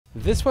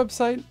This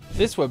website,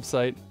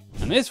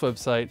 and this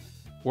website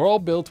were all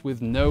built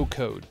with no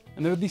code.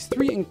 And there are these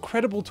three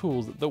incredible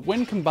tools that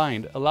when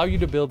combined allow you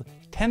to build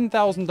 $10,000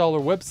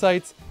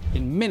 websites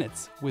in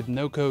minutes with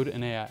no code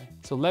and AI.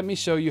 So let me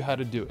show you how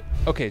to do it.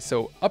 Okay,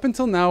 so up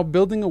until now,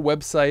 building a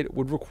website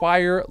would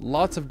require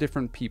lots of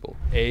different people.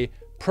 A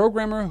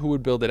programmer who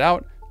would build it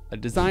out, a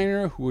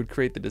designer who would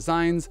create the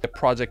designs, a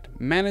project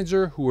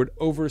manager who would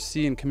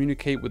oversee and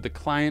communicate with the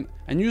client,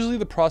 and usually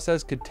the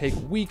process could take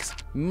weeks,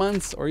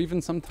 months, or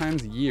even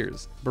sometimes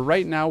years. But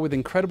right now, with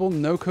incredible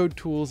no-code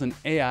tools and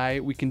AI,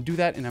 we can do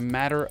that in a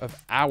matter of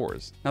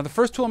hours. Now, the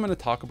first tool I'm going to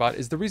talk about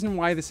is the reason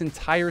why this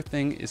entire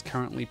thing is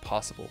currently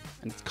possible,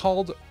 and it's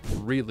called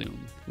Reloom.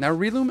 Now,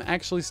 Reloom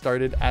actually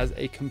started as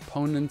a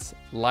components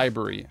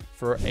library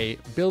for a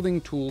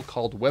building tool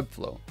called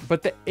Webflow.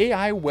 But the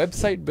AI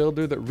website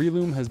builder that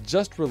Reloom has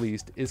just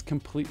released is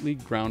completely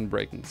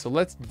groundbreaking. So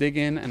let's dig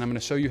in and I'm going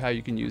to show you how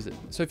you can use it.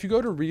 So if you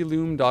go to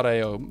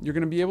reloom.io, you're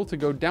going to be able to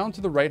go down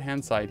to the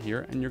right-hand side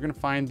here and you're going to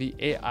find the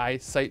AI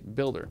site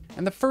builder.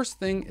 And the first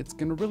thing it's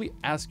going to really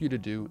ask you to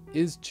do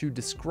is to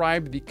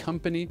describe the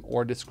company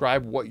or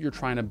describe what you're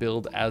trying to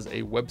build as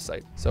a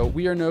website. So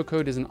We Are No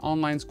Code is an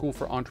online school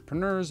for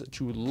entrepreneurs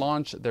to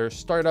launch their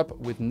startup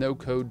with no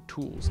code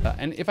tools.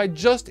 And if I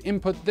just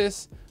input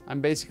this,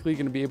 I'm basically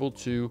going to be able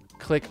to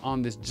click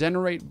on this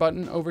generate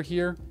button over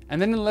here.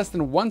 And then in less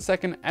than 1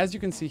 second, as you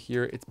can see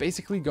here, it's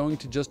basically going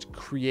to just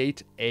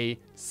create a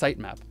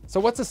sitemap. So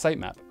what's a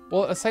sitemap?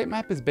 Well, a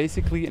sitemap is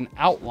basically an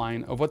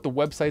outline of what the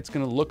website's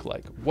going to look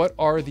like. What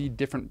are the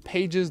different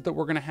pages that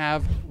we're going to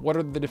have? What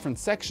are the different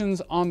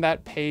sections on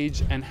that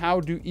page? And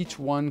how do each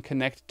one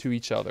connect to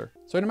each other?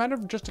 So in a matter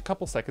of just a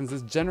couple seconds,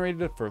 it's generated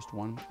the first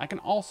one. I can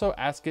also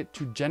ask it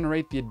to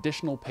generate the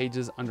additional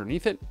pages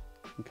underneath it.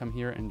 I can come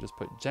here and just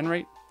put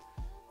generate.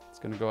 It's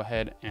going to go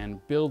ahead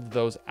and build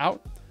those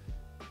out.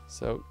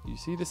 So you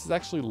see, this is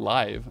actually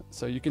live.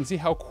 So you can see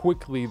how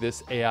quickly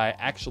this AI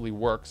actually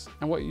works.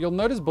 And what you'll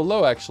notice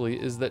below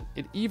actually is that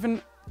it even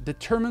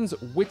determines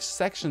which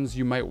sections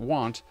you might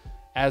want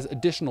as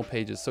additional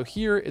pages. So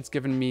here it's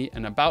given me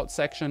an about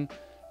section,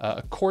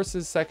 a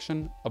courses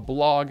section, a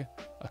blog,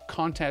 a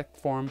contact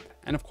form,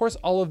 and of course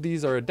all of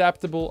these are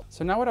adaptable.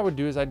 So now what I would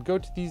do is I'd go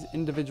to these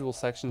individual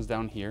sections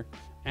down here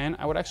and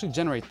I would actually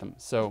generate them.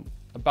 So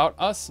about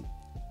us,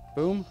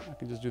 boom, I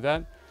can just do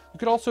that. You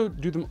could also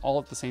do them all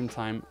at the same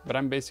time, but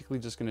I'm basically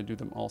just gonna do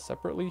them all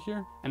separately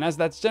here. And as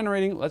that's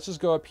generating, let's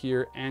just go up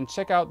here and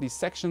check out these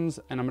sections,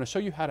 and I'm gonna show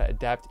you how to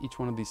adapt each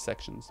one of these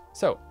sections.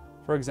 So,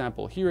 for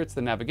example, here it's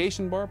the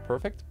navigation bar,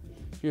 perfect.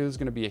 Here there's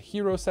gonna be a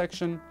hero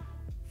section,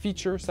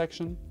 feature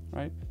section,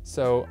 right?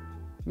 So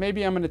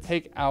maybe I'm gonna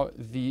take out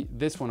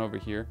this one over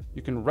here.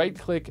 You can right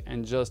click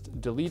and just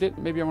delete it.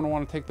 Maybe I'm gonna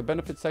wanna take the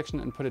benefits section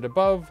and put it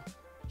above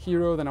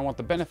hero, then I want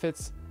the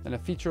benefits, then a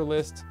feature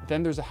list.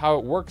 Then there's a how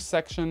it works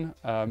section.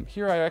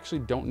 Here I actually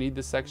don't need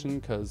this section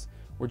because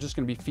we're just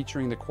going to be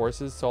featuring the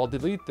courses. So I'll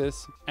delete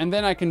this. And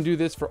then I can do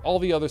this for all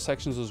the other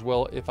sections as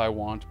well if I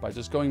want by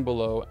just going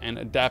below and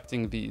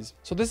adapting these.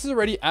 So this is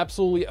already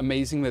absolutely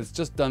amazing that it's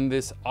just done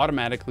this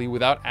automatically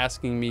without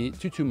asking me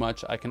too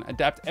much. I can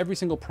adapt every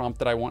single prompt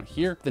that I want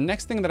here. The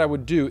next thing that I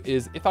would do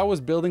is if I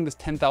was building this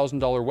 $10,000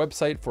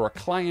 website for a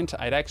client,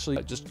 I'd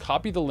actually just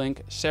copy the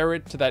link, share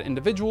it to that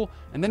individual,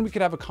 and then we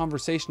could have a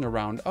conversation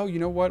around, oh, you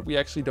know what? We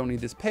actually don't need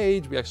this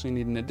page. We actually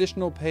need an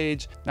additional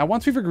page. Now,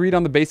 once we've agreed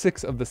on the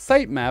basics of the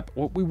sitemap,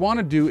 what we want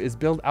to do is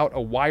build out a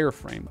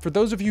wireframe. For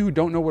those of you who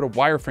don't know what a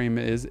wireframe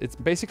is, it's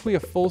basically a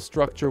full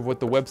structure of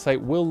what the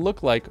website will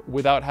look like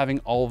without having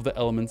all of the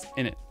elements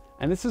in it.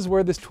 And this is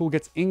where this tool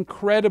gets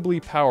incredibly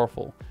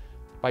powerful.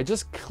 By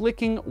just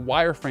clicking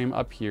wireframe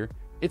up here,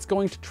 it's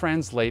going to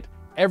translate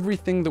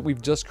everything that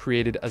we've just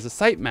created as a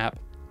sitemap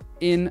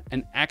in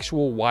an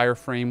actual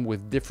wireframe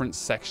with different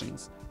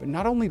sections. But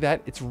not only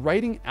that, it's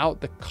writing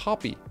out the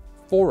copy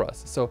for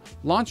us. So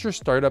launch your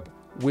startup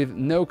with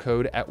no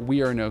code at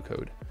We Are No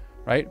Code.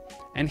 Right?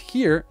 And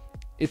here,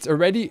 it's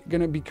already going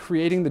to be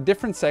creating the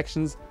different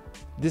sections.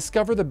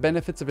 Discover the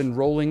benefits of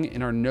enrolling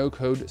in our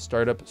no-code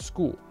startup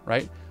school,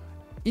 right?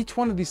 Each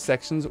one of these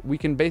sections, we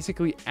can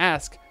basically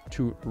ask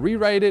to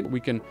rewrite it. We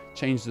can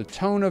change the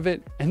tone of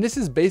it. And this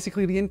is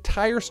basically the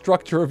entire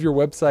structure of your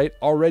website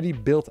already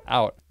built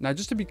out. Now,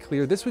 just to be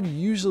clear, this would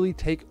usually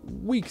take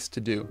weeks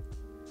to do.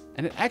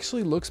 And it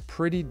actually looks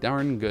pretty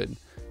darn good.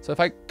 So if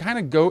I kind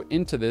of go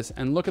into this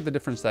and look at the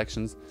different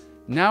sections,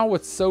 now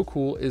what's so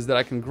cool is that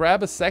I can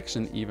grab a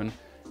section even,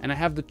 and I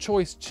have the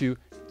choice to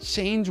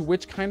change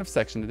which kind of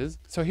section it is.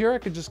 So here I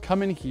could just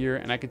come in here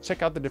and I could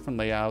check out the different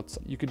layouts.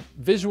 You could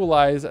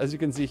visualize, as you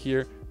can see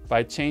here,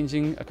 by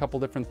changing a couple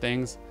different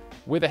things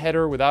with a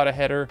header, without a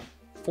header,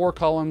 4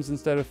 columns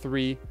instead of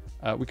 3.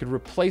 We could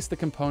replace the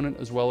component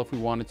as well if we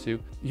wanted to.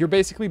 You're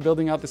basically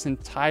building out this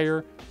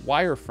entire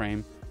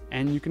wireframe,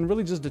 and you can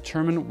really just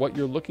determine what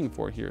you're looking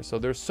for here. So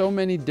there's so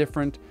many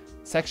different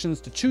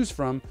sections to choose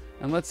from.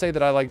 And let's say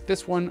that I like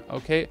this one.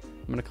 Okay,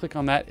 I'm gonna click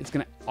on that. It's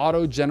gonna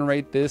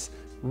auto-generate this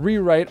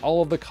rewrite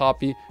all of the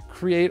copy,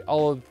 create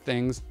all of the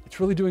things. It's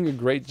really doing a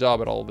great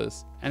job at all of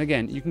this. And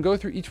again, you can go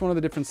through each one of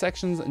the different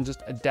sections and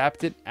just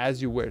adapt it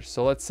as you wish.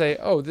 So let's say,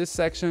 oh, this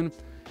section,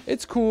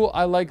 it's cool,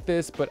 I like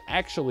this, but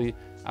actually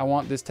I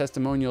want this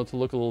testimonial to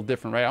look a little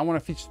different, right? I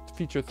want to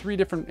feature 3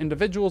 different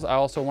individuals. I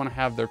also want to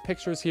have their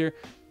pictures here.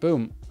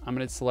 Boom, I'm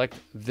going to select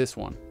this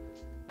one.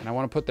 And I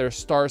want to put their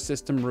star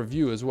system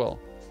review as well.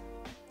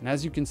 And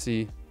as you can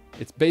see,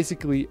 it's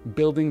basically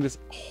building this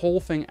whole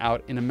thing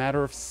out in a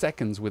matter of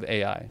seconds with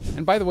AI.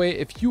 And by the way,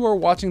 if you are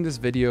watching this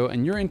video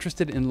and you're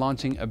interested in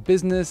launching a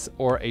business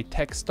or a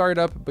tech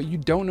startup, but you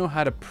don't know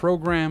how to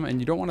program and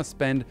you don't want to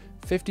spend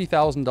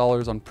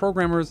 $50,000 on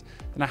programmers,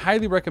 then I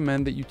highly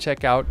recommend that you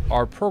check out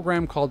our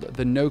program called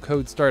the No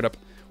Code Startup,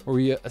 where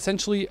we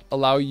essentially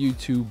allow you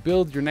to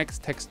build your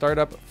next tech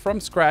startup from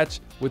scratch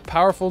with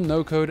powerful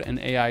no-code and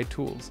AI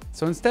tools.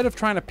 So instead of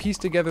trying to piece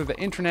together the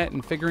internet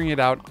and figuring it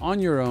out on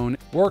your own,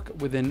 work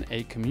within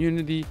a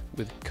community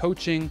with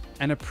coaching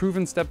and a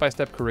proven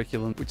step-by-step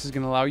curriculum, which is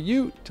going to allow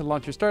you to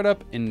launch your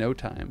startup in no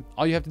time.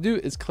 All you have to do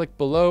is click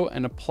below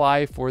and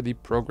apply for the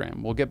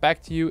program. We'll get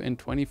back to you in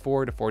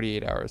 24 to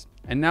 48 hours.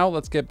 And now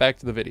let's get back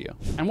to the video.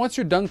 And once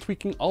you're done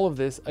tweaking all of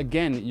this,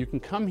 again, you can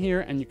come here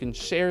and you can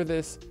share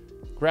this,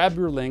 grab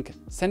your link,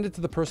 send it to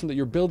the person that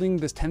you're building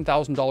this $10,000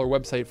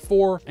 website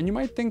for, and you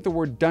might think that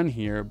we're done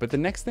here, but the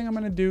next thing I'm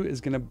gonna do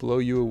is gonna blow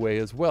you away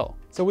as well.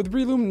 So with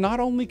Reloom, not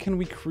only can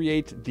we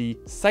create the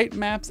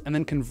sitemaps and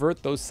then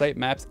convert those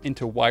sitemaps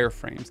into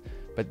wireframes,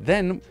 but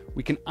then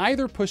we can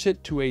either push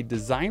it to a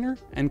designer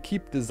and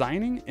keep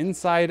designing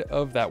inside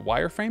of that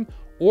wireframe,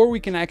 or we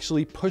can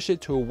actually push it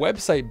to a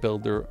website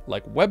builder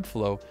like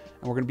Webflow,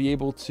 and we're gonna be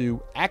able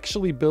to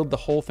actually build the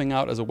whole thing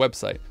out as a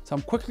website. So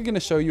I'm quickly gonna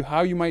show you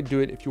how you might do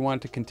it if you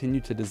want to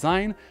continue to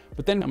design,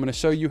 but then I'm gonna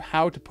show you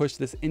how to push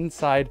this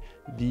inside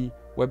the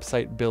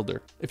website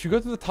builder. If you go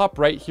to the top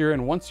right here,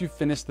 and once you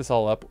finish this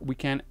all up, we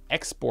can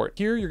export.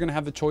 Here, you're gonna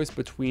have the choice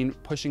between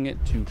pushing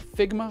it to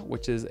Figma,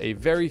 which is a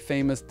very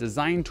famous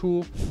design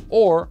tool,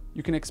 or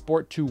you can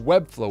export to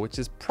Webflow, which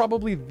is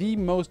probably the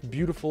most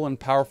beautiful and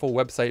powerful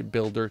website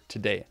builder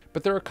today.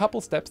 But there are a couple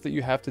steps that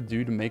you have to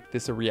do to make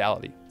this a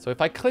reality. So if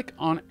I click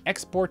on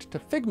export to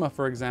Figma,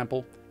 for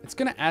example, it's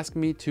gonna ask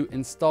me to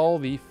install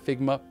the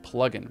Figma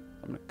plugin.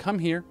 I'm gonna come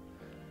here,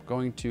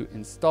 going to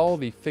install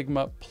the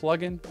Figma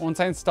plugin. Once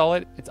I install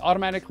it, it's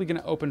automatically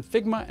gonna open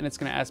Figma and it's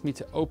gonna ask me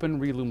to open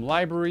Reloom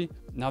library.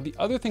 Now the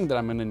other thing that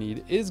I'm gonna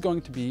need is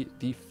going to be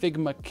the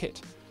Figma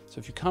kit. So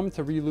if you come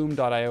to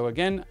reloom.io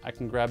again, I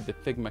can grab the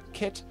Figma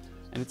kit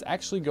and it's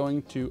actually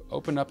going to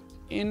open up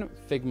in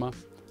Figma,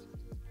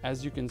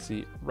 as you can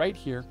see right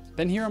here.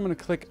 Then here I'm gonna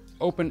click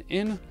open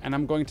in and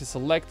I'm going to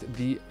select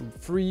the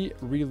free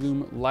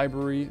Reloom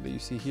library that you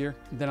see here.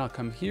 Then I'll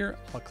come here,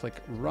 I'll click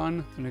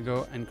run. I'm gonna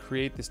go and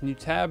create this new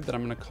tab that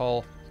I'm gonna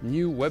call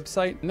new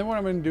website. And then what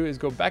I'm gonna do is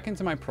go back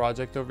into my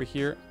project over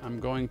here.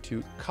 I'm going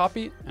to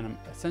copy and I'm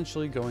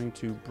essentially going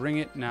to bring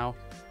it now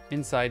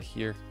inside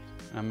here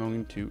and I'm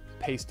going to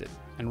paste it.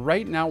 And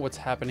right now what's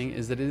happening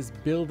is that it is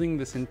building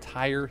this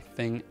entire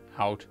thing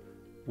out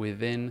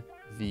within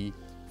the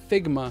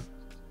Figma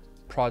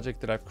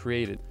project that I've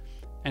created.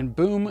 And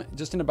boom,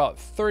 just in about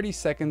 30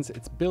 seconds,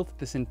 it's built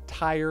this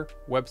entire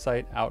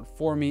website out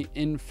for me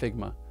in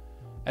Figma.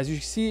 As you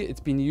see, it's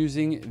been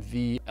using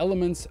the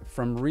elements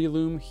from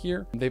Reloom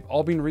here. They've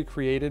all been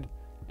recreated.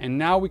 And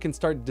now we can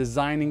start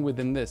designing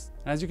within this.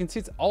 And as you can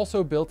see, it's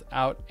also built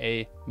out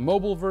a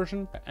mobile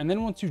version. And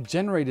then once you've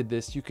generated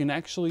this, you can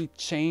actually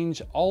change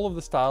all of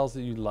the styles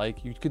that you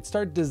like. You could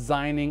start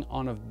designing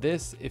on of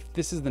this if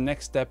this is the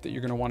next step that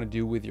you're gonna wanna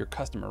do with your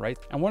customer, right?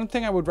 And one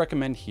thing I would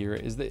recommend here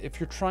is that if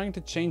you're trying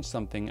to change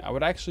something, I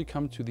would actually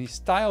come to the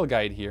style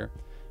guide here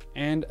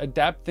and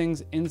adapt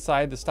things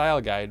inside the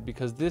style guide,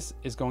 because this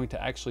is going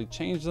to actually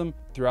change them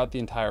throughout the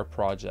entire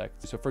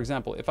project. So for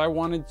example, if I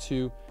wanted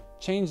to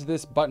change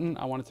this button,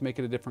 I wanted to make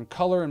it a different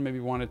color and maybe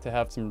wanted to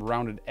have some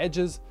rounded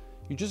edges,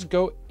 you just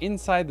go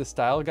inside the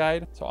style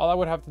guide. So all I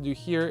would have to do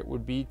here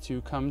would be to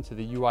come to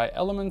the UI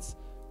elements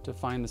to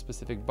find the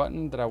specific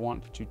button that I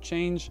want to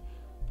change.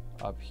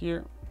 Up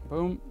here,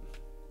 boom,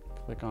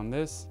 click on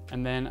this,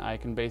 and then I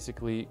can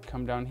basically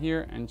come down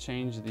here and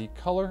change the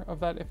color of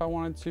that if I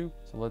wanted to.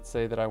 So let's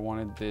say that I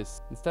wanted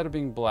this, instead of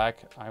being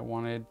black, I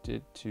wanted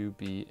it to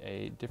be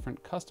a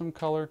different custom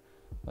color.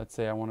 Let's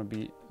say I want to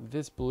be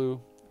this blue.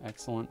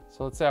 Excellent.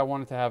 So let's say I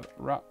wanted to have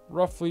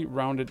roughly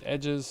rounded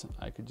edges.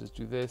 I could just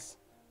do this,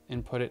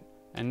 input it,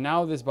 and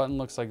now this button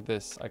looks like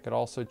this. I could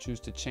also choose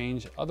to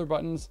change other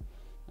buttons,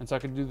 and so I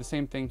could do the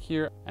same thing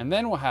here. And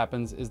then what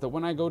happens is that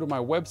when I go to my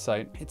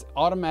website, it's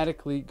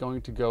automatically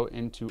going to go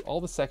into all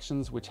the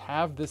sections which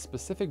have this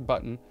specific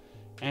button,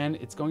 and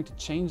it's going to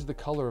change the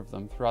color of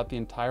them throughout the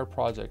entire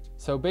project.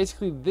 So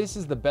basically, this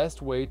is the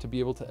best way to be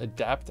able to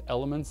adapt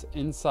elements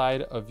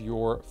inside of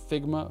your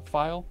Figma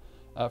file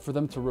for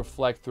them to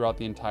reflect throughout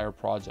the entire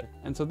project.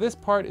 And so this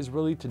part is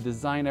really to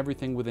design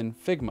everything within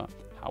Figma.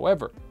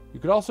 However, you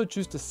could also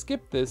choose to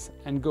skip this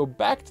and go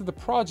back to the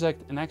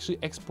project and actually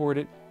export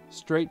it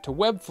straight to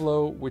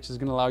Webflow, which is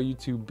gonna allow you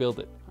to build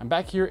it. I'm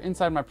back here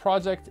inside my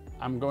project.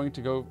 I'm going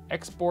to go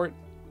export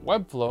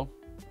Webflow.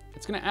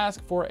 It's gonna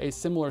ask for a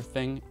similar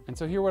thing. And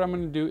so here what I'm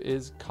gonna do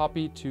is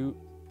copy to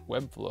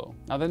Webflow.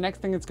 Now the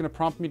next thing it's gonna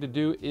prompt me to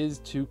do is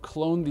to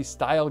clone the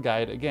style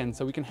guide again,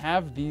 so we can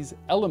have these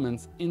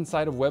elements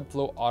inside of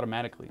Webflow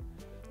automatically.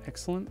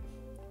 Excellent.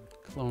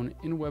 Clone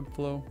in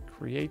Webflow,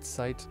 create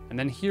site. And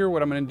then here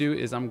what I'm gonna do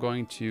is I'm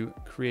going to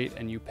create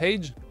a new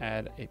page,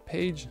 add a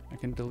page. I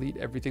can delete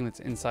everything that's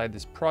inside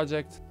this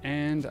project,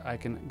 and I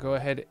can go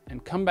ahead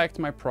and come back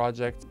to my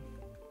project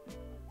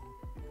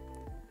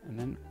and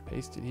then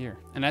paste it here.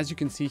 And as you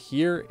can see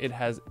here, it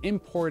has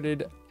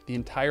imported the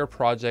entire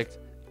project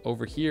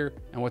over here.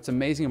 And what's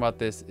amazing about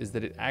this is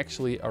that it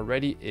actually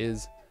already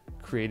is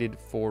created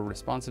for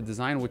responsive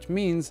design, which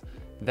means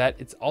that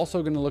it's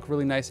also going to look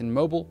really nice in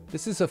mobile.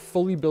 This is a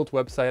fully built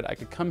website. I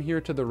could come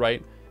here to the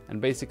right and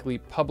basically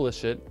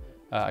publish it.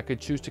 I could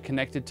choose to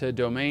connect it to a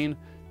domain,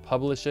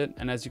 publish it.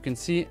 And as you can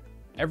see,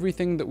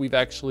 everything that we've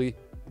actually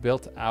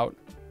built out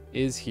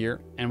is here,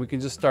 and we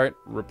can just start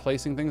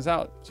replacing things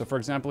out. So for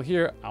example,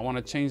 here, I want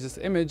to change this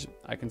image.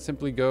 I can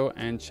simply go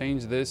and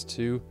change this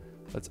to,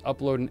 let's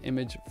upload an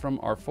image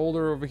from our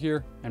folder over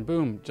here, and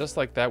boom, just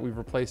like that, we've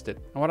replaced it.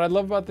 And what I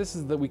love about this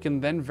is that we can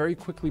then very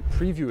quickly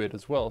preview it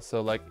as well.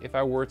 So like if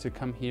I were to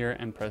come here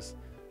and press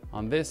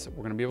on this,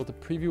 we're gonna be able to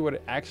preview what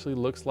it actually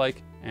looks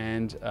like.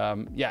 And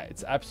yeah,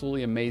 it's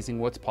absolutely amazing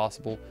what's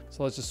possible.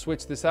 So let's just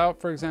switch this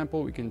out. For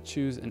example, we can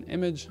choose an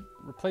image,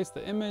 replace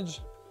the image,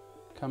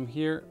 come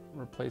here,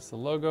 replace the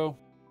logo.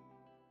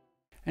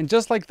 And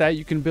just like that,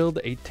 you can build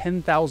a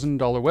 $10,000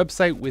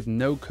 website with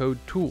no code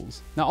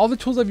tools. Now, all the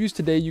tools I've used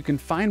today, you can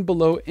find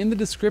below in the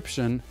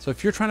description. So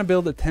if you're trying to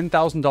build a $10,000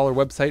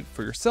 website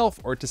for yourself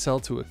or to sell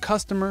to a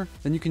customer,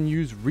 then you can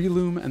use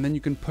Reloom, and then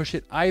you can push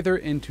it either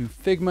into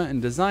Figma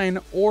and design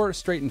or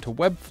straight into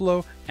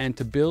Webflow and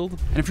to build.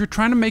 And if you're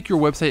trying to make your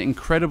website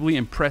incredibly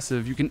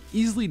impressive, you can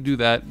easily do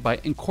that by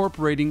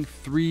incorporating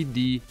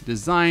 3D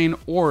design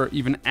or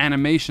even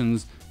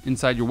animations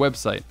inside your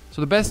website.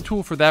 So the best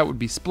tool for that would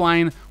be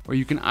Spline, where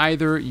you can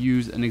either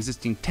use an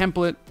existing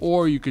template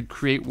or you could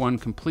create one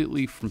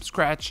completely from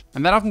scratch.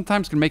 And that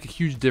oftentimes can make a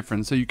huge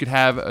difference. So you could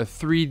have a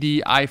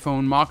 3D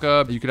iPhone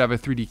mockup, you could have a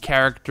 3D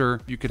character,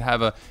 you could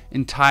have an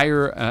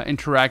entire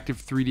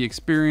interactive 3D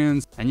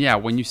experience. And yeah,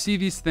 when you see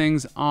these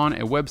things on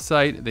a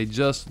website, they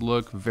just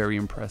look very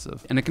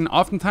impressive. And it can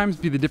oftentimes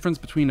be the difference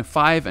between a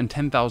 $5,000 and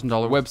 $10,000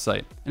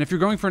 website. And if you're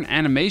going for an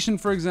animation,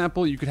 for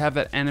example, you could have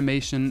that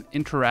animation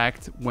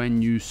interact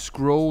when you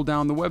scroll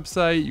down the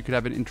website. You could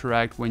have it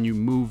interact when you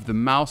move the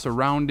mouse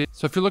around it.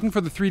 So if you're looking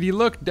for the 3D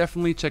look,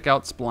 definitely check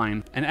out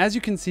Spline. And as you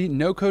can see,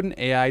 no code and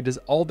AI does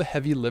all the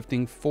heavy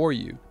lifting for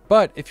you.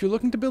 But if you're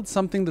looking to build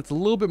something that's a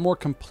little bit more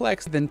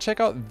complex, then check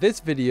out this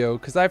video,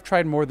 because I've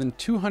tried more than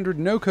 200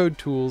 no-code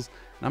tools,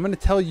 and I'm going to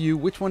tell you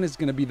which one is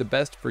going to be the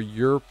best for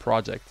your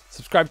project.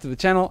 Subscribe to the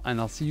channel,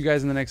 and I'll see you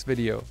guys in the next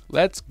video.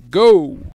 Let's go!